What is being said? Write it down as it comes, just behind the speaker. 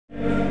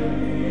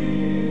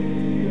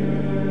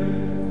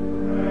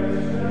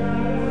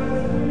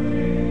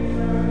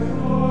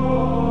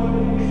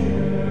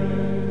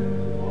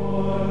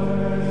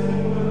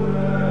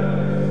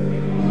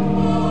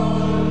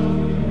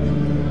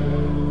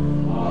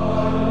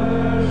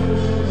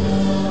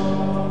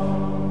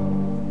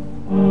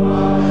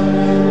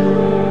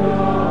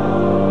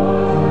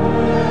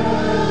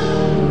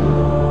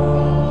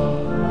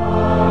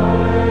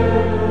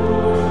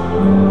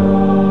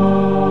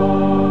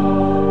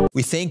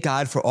thank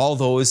God for all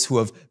those who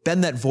have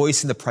been that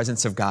voice in the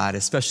presence of God.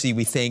 Especially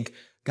we thank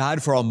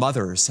God for all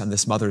mothers on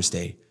this Mother's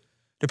Day.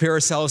 To prepare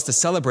ourselves to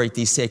celebrate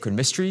these sacred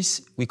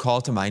mysteries, we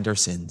call to mind our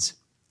sins.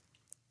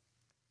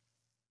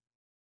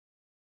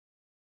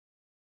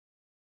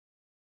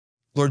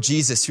 Lord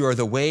Jesus, you are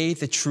the way,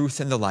 the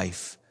truth, and the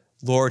life.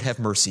 Lord, have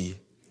mercy.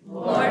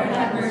 Lord,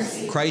 have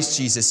mercy. Christ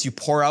Jesus, you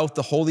pour out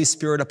the Holy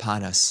Spirit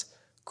upon us.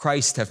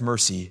 Christ, have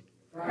mercy.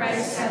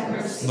 Christ, have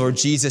mercy. Lord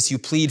Jesus, you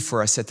plead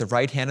for us at the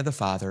right hand of the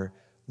Father.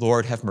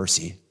 Lord, have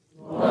mercy.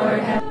 Lord,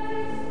 have mercy.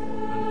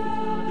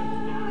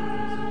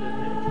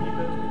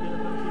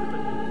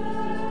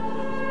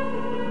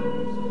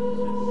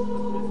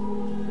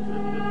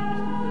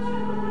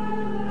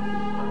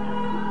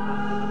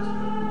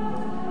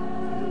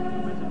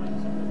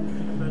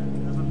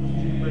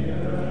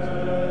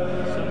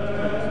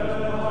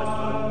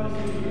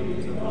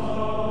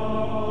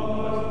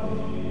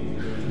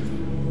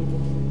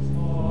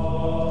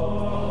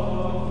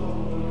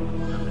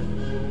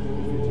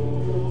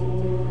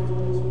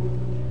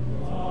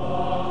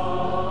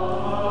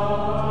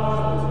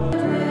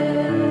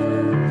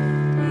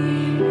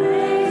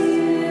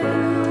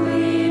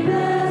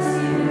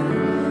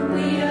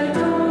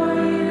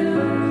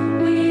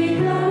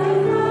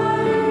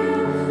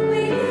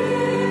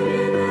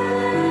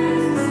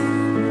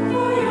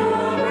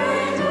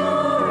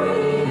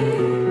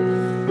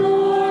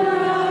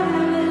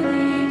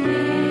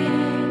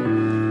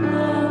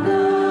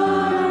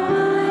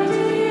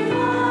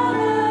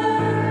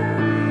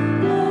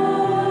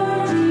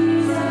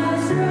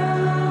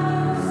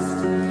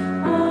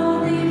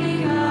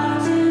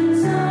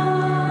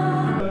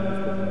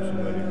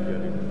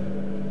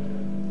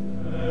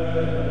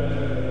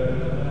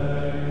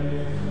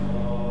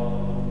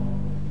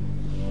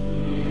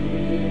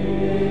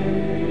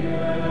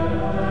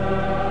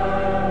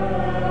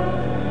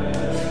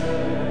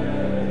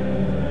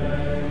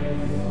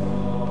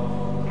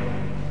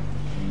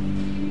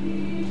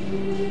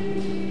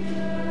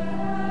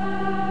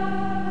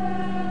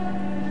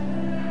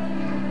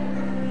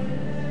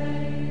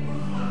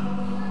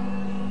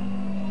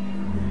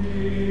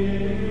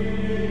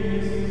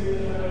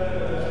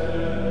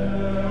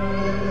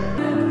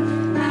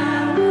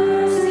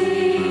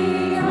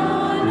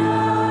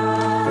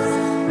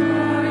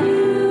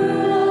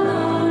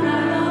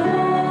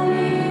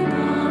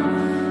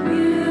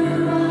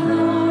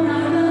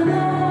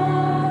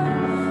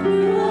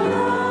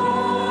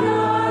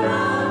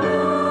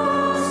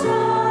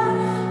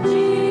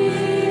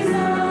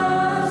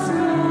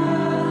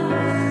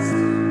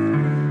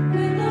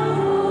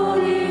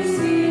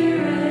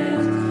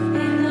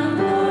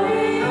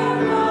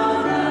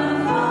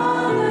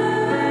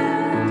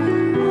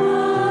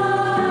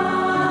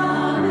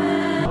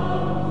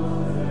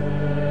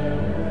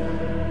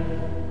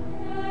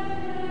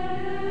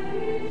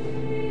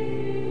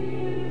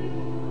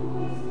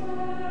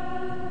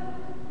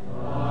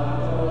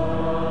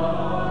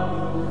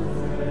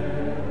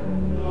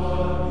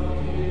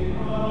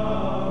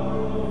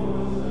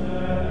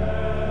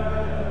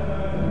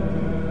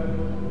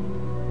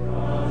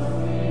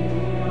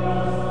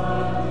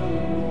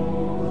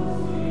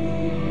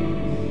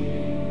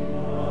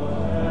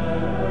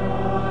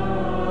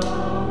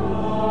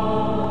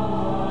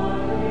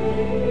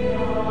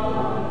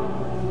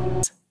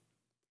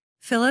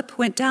 Philip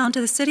went down to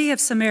the city of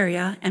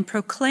Samaria and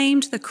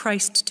proclaimed the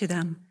Christ to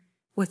them.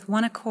 With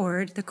one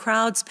accord, the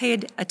crowds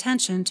paid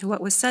attention to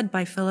what was said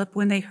by Philip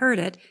when they heard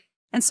it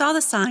and saw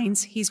the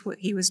signs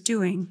he was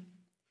doing.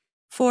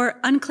 For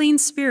unclean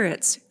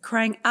spirits,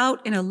 crying out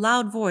in a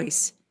loud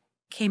voice,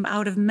 came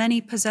out of many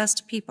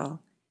possessed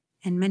people,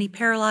 and many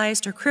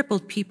paralyzed or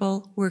crippled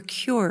people were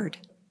cured.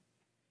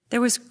 There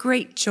was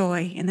great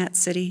joy in that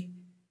city.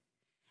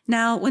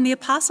 Now, when the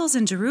apostles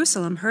in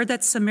Jerusalem heard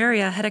that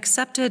Samaria had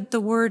accepted the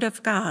word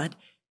of God,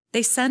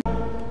 they sent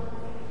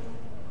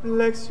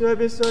Lectio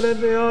epistolae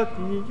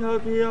beati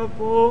Iacchi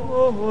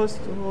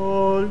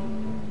apostoli.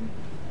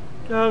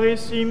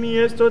 Carissimi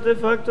est tote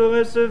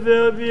factores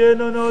verbi et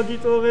non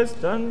auditores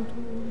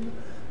tantum,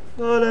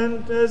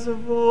 valentes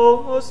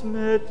vos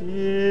met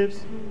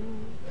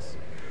ipsos,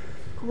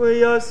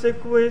 quia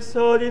sequis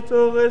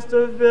auditores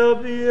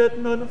verbi et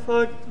non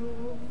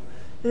factum,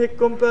 et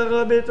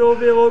comparabit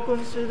overo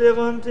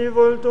consideranti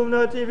voltum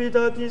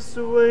nativitatis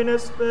suae in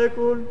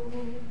speculum,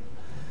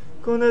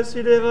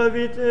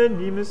 consideravit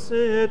enim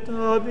se et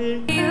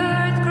abi. The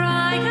earth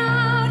cry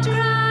out to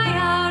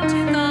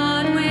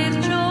God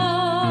with joy.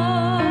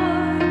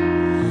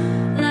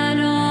 Let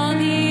all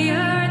the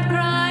earth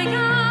cry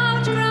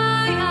out to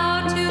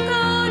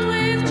God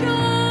with joy.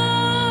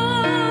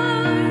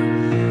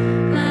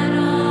 Let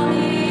all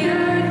the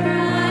earth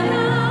cry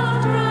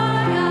out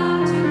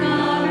to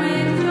God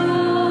with joy.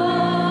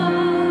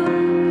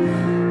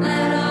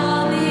 Let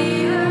all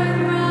the earth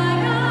cry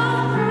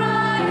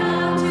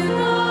out to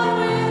God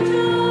with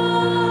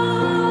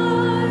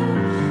joy.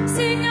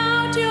 Sing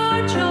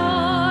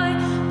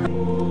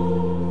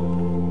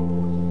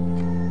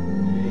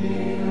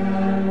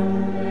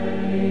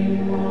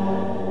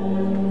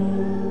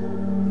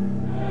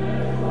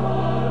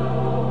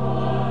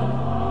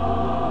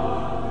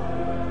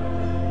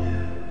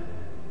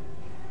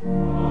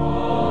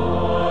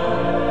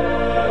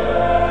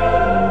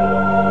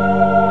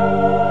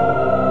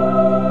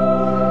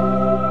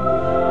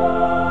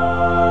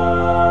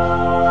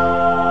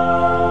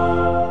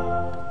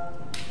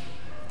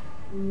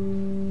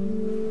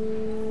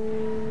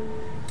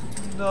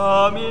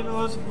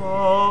Dominus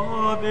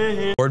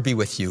vobis. Lord be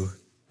with you.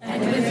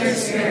 And with your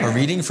spirit. A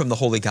reading from the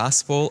Holy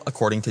Gospel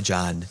according to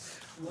John.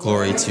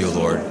 Glory to you,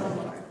 Lord.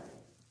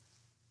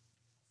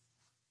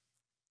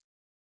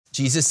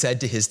 Jesus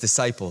said to his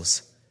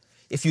disciples,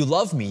 "If you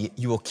love me,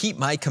 you will keep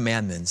my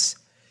commandments.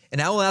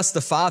 And I will ask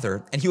the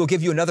Father, and he will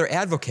give you another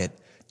advocate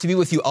to be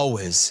with you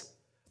always,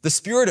 the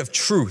Spirit of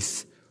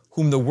truth,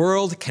 whom the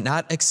world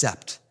cannot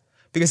accept,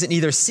 because it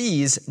neither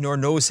sees nor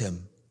knows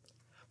him.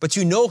 But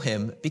you know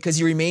him because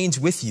he remains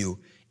with you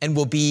and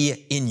will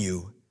be in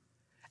you.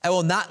 I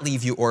will not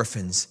leave you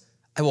orphans.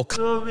 I will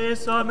come."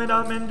 Vobis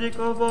amena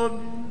mendico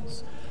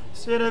vobis,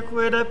 sine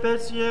quid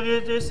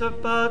petieris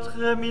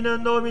patrem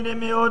in nomine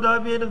meo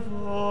David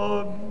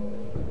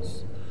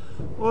vobis.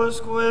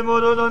 Usque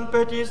modo non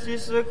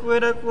petistis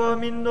quid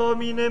quam in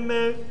nomine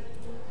me,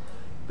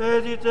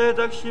 petit et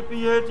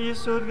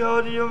accipietis ut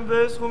gaudium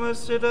vesrum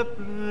sed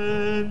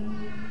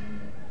pleni.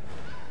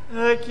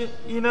 Ec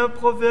in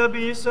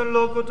proverbis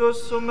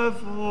locutus sum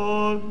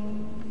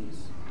vobis.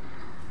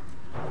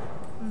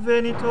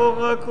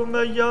 Venitora cum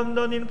iam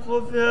non in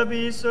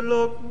proverbis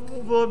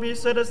locutus vobis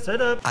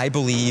sed I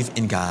believe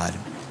in God,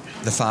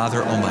 the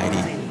Father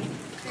Almighty,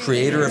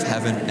 creator of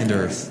heaven and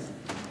earth,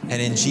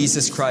 and in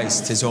Jesus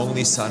Christ, his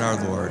only Son, our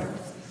Lord.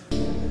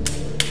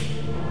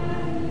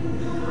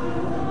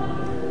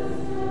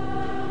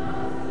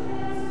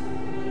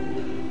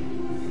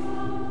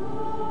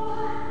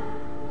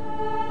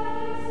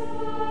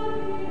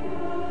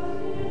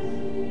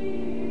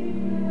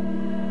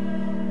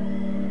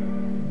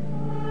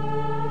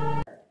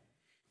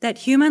 That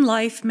human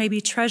life may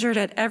be treasured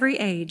at every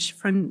age,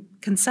 from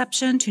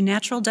conception to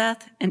natural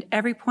death, and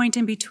every point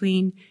in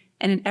between,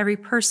 and in every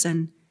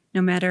person,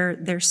 no matter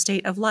their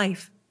state of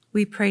life,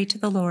 we pray to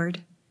the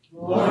Lord.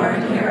 Lord,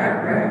 hear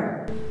our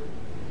prayer.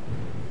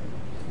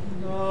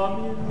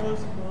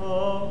 Dominus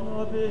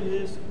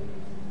vobis.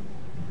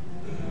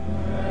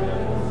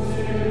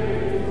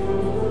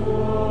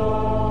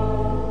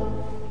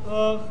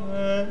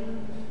 Amen.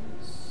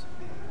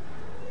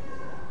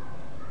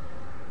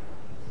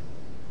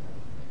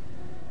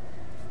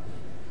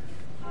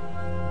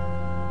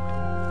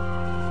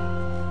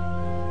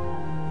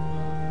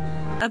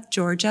 Of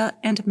Georgia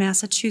and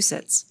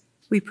Massachusetts,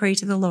 we pray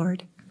to the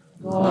Lord.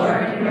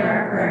 Lord, hear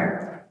our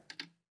prayer.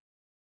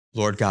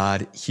 Lord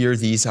God, hear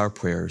these our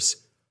prayers.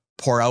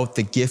 Pour out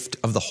the gift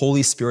of the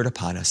Holy Spirit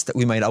upon us, that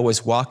we might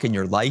always walk in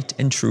your light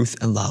and truth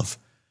and love.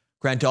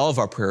 Grant all of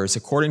our prayers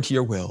according to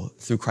your will,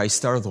 through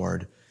Christ our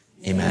Lord.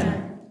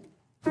 Amen.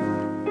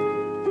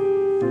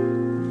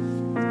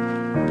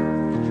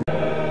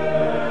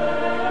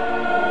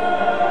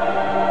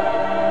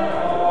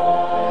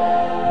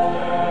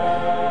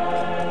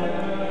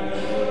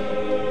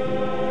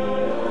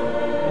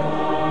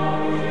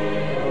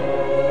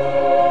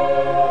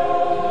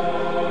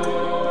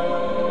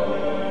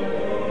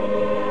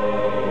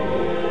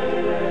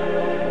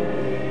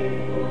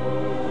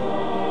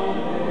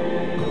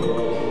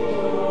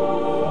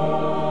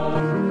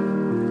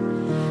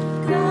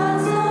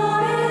 God's law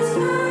is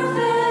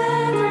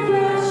perfect,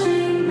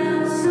 refreshing the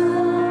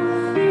soul,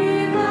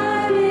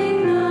 reviving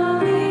the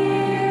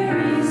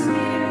weary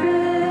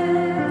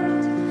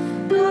spirit.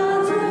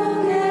 God's rule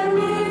can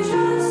be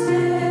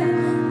trusted,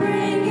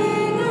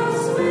 bringing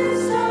us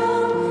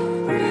wisdom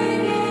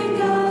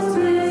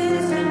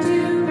to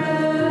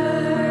birth.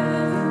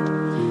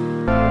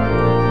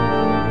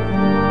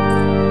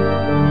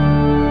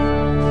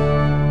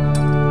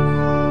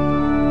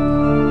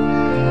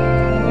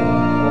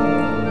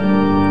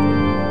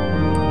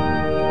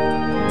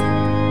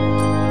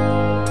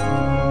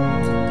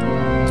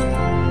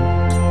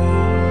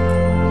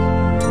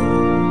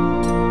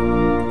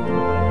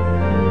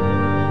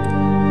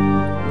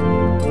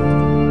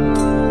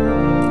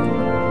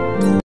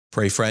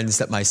 Pray, friends,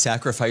 that my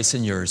sacrifice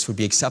and yours would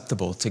be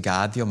acceptable to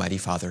God, the Almighty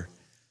Father.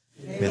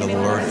 May the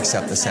Lord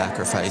accept the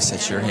sacrifice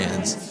at your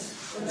hands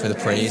for the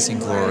praise and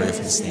glory of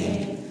his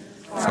name,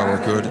 for our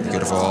good and the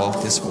good of all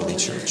his holy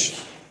church.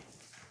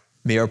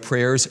 May our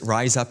prayers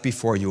rise up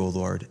before you, O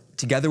Lord,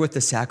 together with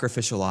the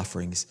sacrificial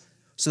offerings,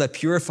 so that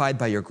purified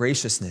by your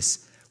graciousness,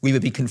 we may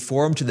be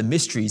conformed to the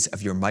mysteries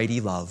of your mighty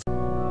love.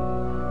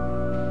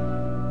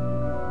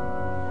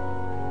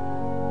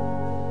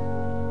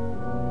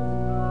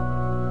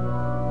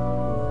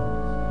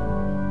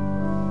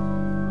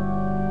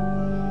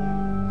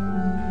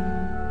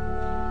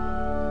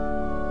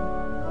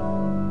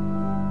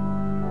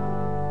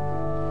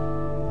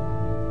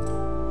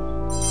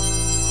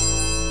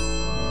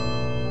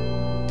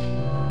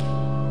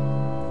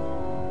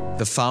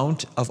 The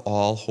fount of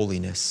all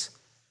holiness.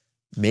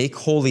 Make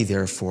holy,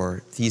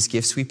 therefore, these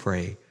gifts, we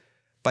pray,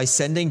 by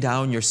sending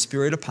down your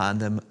Spirit upon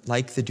them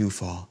like the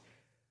dewfall,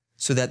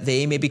 so that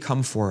they may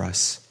become for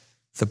us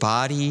the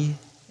body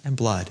and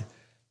blood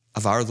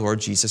of our Lord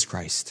Jesus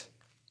Christ.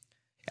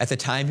 At the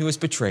time he was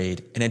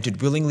betrayed and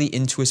entered willingly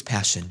into his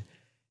passion,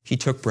 he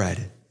took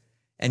bread,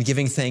 and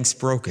giving thanks,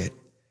 broke it,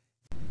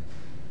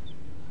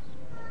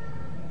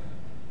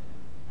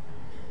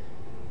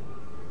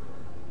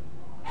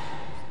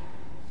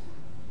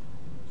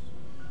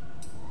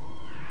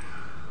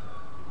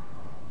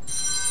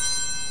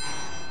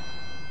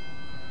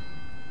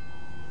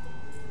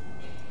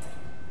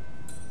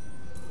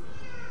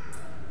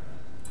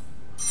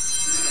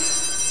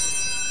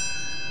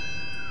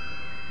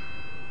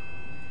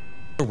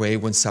 way,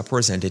 when supper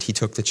was ended, he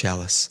took the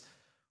chalice.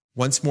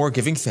 Once more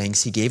giving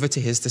thanks, he gave it to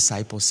his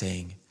disciples,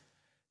 saying,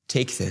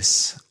 "Take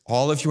this,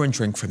 all of you, and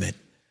drink from it,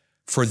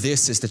 for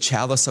this is the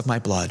chalice of my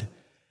blood,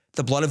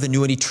 the blood of the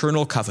new and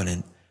eternal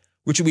covenant,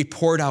 which will be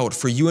poured out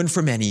for you and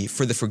for many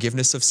for the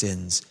forgiveness of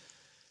sins.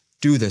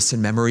 Do this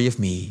in memory of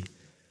me."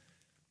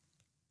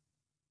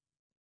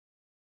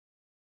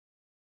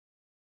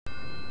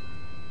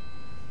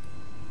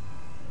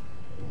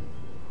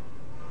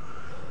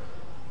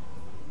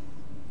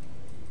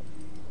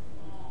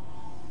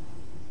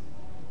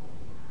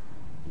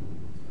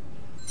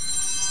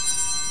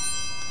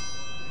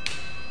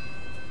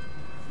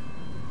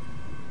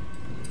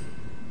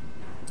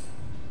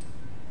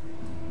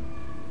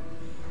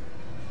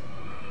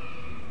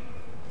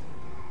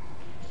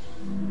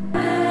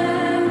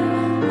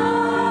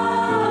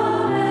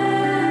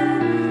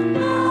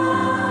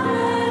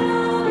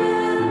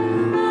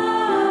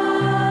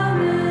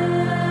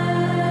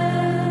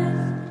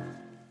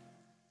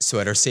 So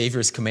at our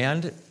Savior's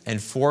command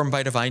and formed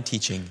by divine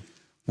teaching,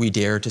 we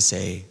dare to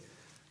say,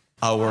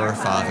 "Our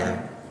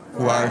Father,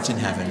 who art in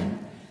heaven,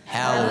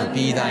 hallowed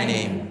be thy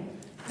name.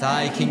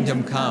 Thy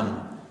kingdom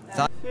come,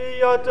 thy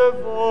Fiat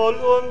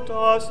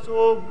voluntas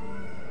tua,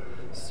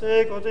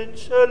 sequat in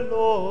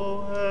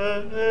cielo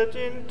et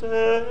in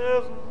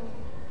terra.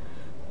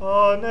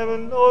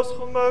 Panem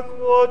nostrum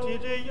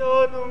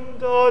quotidianum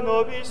da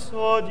nobis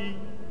hodie,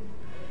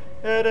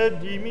 et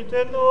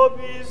dimite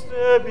nobis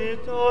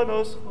debita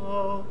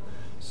nostra,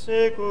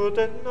 secut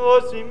et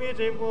nos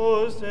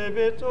dimittimus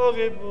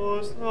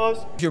debitoribus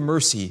nostris. your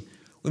mercy,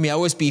 we may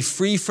always be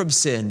free from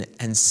sin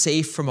and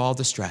safe from all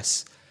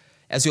distress,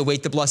 as we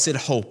await the blessed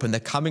hope and the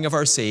coming of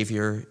our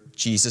Savior,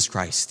 Jesus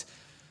Christ.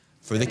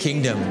 For the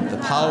kingdom, the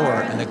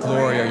power, and the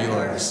glory are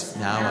yours,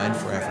 now and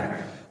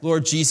forever.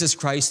 Lord Jesus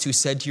Christ, who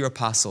said to your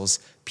apostles,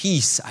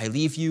 "Peace I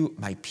leave you,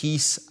 my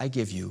peace I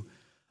give you,"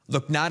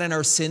 look not on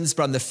our sins,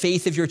 but on the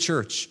faith of your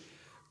church.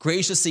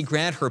 Graciously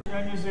grant her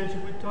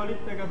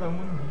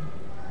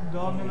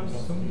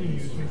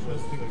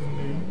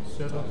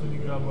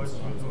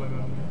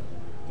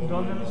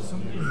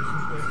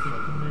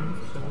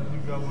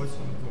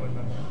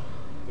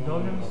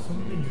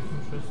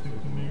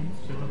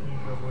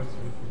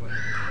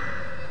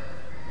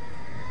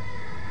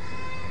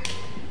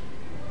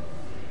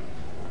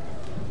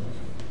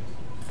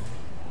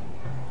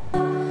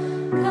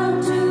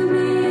Come to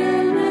me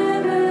and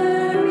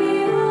never be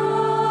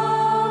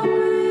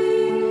hungry.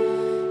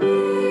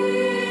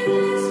 Eat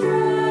this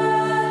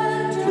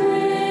bread,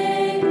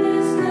 drink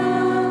this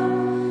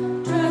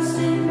cup. Trust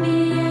in me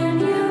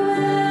and you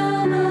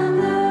will not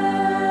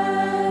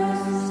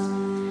thirst.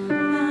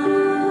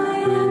 I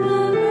am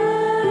the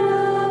bread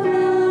of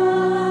life.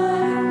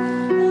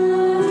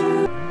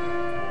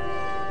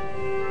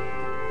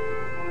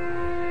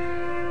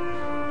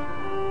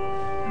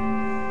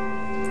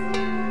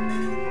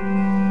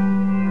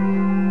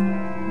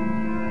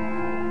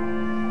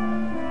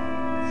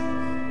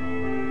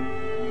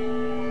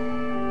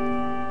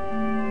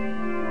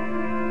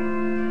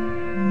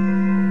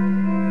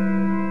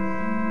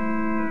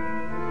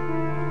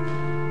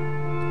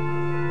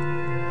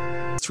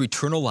 to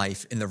eternal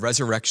life in the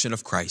resurrection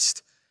of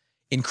Christ.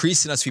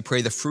 Increase in us, we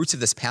pray, the fruits of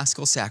this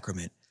Paschal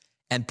sacrament,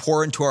 and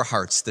pour into our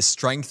hearts the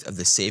strength of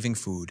the saving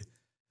food.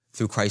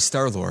 Through Christ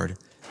our Lord.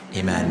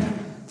 Amen.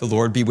 The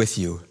Lord be with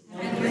you.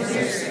 And with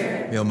your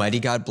spirit. May Almighty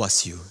God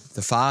bless you,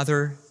 the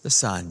Father, the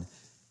Son,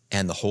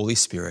 and the Holy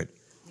Spirit.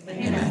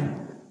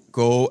 Amen.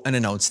 Go and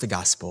announce the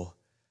gospel.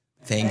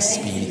 Thanks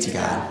be to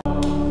God.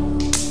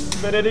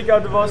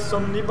 Benedicat vos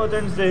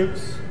omnipotens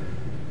Deus,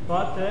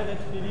 Pater et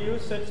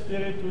Filius et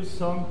Spiritus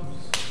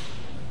Sanctus,